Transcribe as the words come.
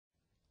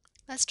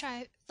Let's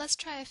try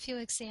a few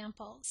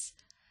examples.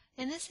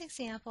 In this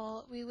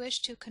example, we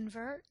wish to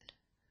convert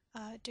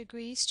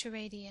degrees to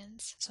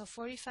radians. So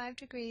 45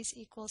 degrees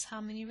equals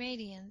how many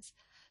radians?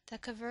 The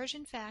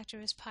conversion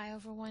factor is pi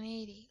over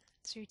 180.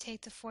 So you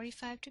take the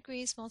 45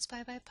 degrees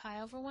multiplied by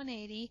pi over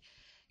 180,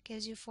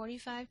 gives you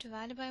 45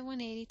 divided by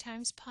 180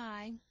 times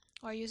pi,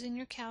 or using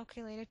your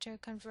calculator to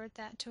convert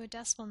that to a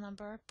decimal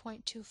number,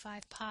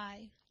 0.25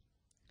 pi.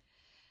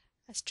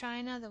 Let's try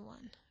another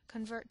one.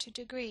 Convert to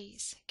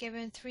degrees.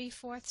 Given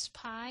 3/4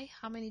 pi,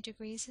 how many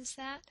degrees is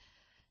that?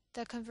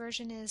 The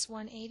conversion is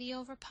 180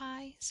 over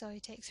pi, so you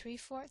take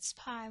 3/4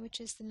 pi,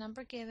 which is the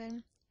number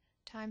given,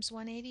 times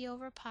 180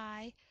 over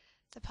pi.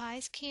 The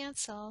pi's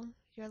cancel.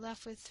 You're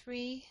left with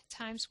 3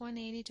 times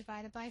 180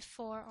 divided by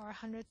 4, or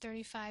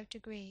 135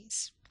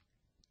 degrees.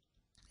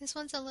 This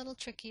one's a little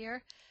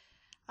trickier.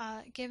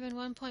 Given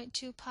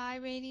 1.2 pi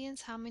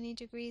radians, how many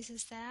degrees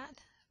is that?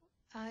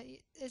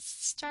 It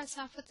starts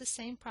off with the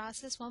same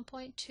process,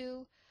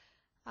 1.2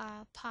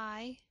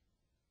 pi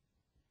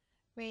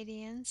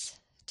radians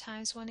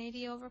times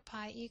 180 over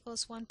pi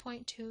equals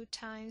 1.2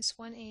 times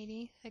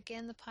 180.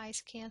 Again, the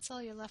pi's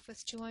cancel. You're left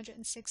with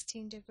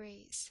 216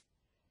 degrees.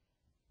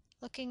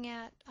 Looking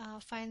at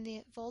find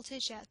the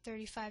voltage at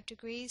 35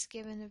 degrees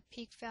given a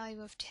peak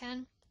value of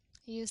 10.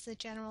 Use the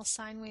general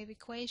sine wave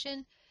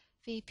equation,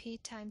 Vp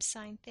times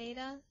sine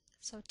theta.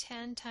 So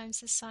 10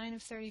 times the sine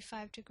of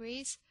 35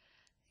 degrees.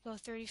 Go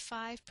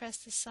 35, press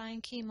the sine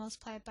key,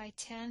 multiply it by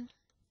 10,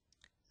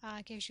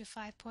 gives you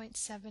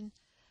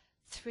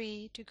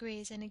 5.73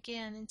 degrees. And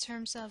again, in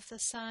terms of the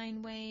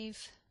sine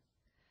wave,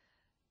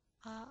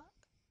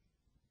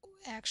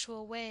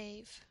 actual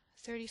wave,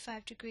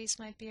 35 degrees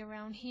might be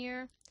around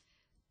here.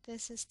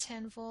 This is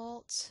 10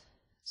 volts,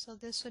 so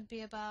this would be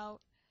about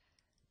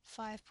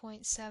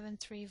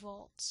 5.73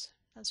 volts.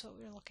 That's what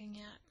we're looking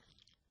at.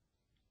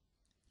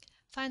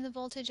 Find the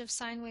voltage of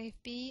sine wave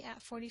B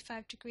at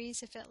 45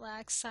 degrees if it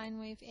lags sine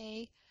wave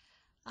A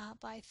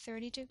by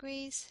 30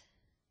 degrees.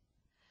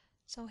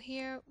 So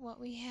here what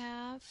we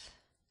have,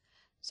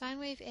 sine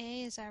wave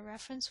A is our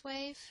reference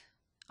wave,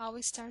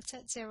 always starts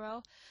at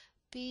 0.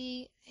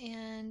 B,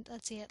 and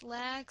let's see, it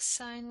lags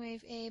sine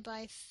wave A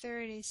by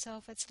 30, so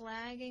if it's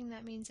lagging,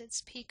 that means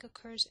its peak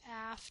occurs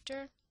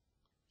after.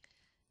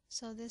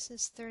 So this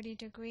is 30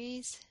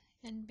 degrees,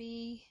 and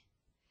B,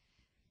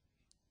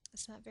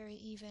 it's not very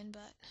even,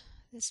 but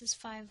this is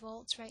 5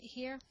 volts right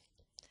here.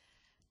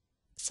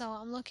 So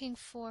I'm looking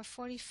for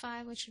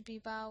 45, which would be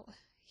about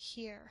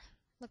here.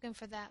 Looking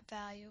for that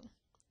value.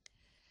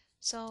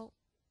 So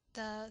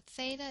the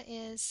theta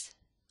is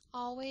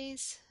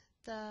always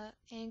the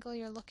angle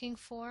you're looking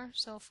for,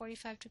 so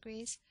 45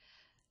 degrees.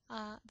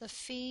 The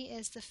phi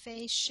is the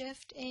phase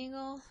shift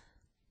angle.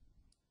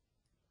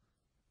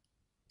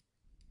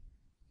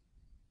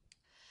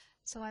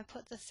 So I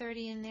put the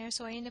 30 in there,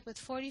 so I end up with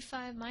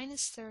 45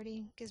 minus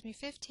 30 gives me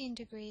 15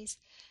 degrees.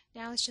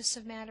 Now it's just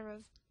a matter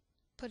of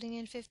putting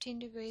in 15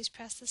 degrees,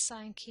 press the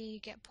sine key, you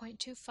get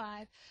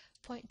 0.25.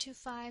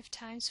 0.25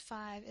 times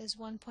 5 is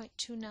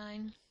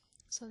 1.29.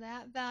 So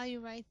that value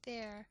right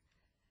there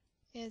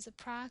is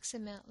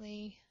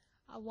approximately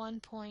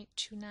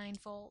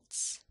 1.29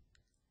 volts.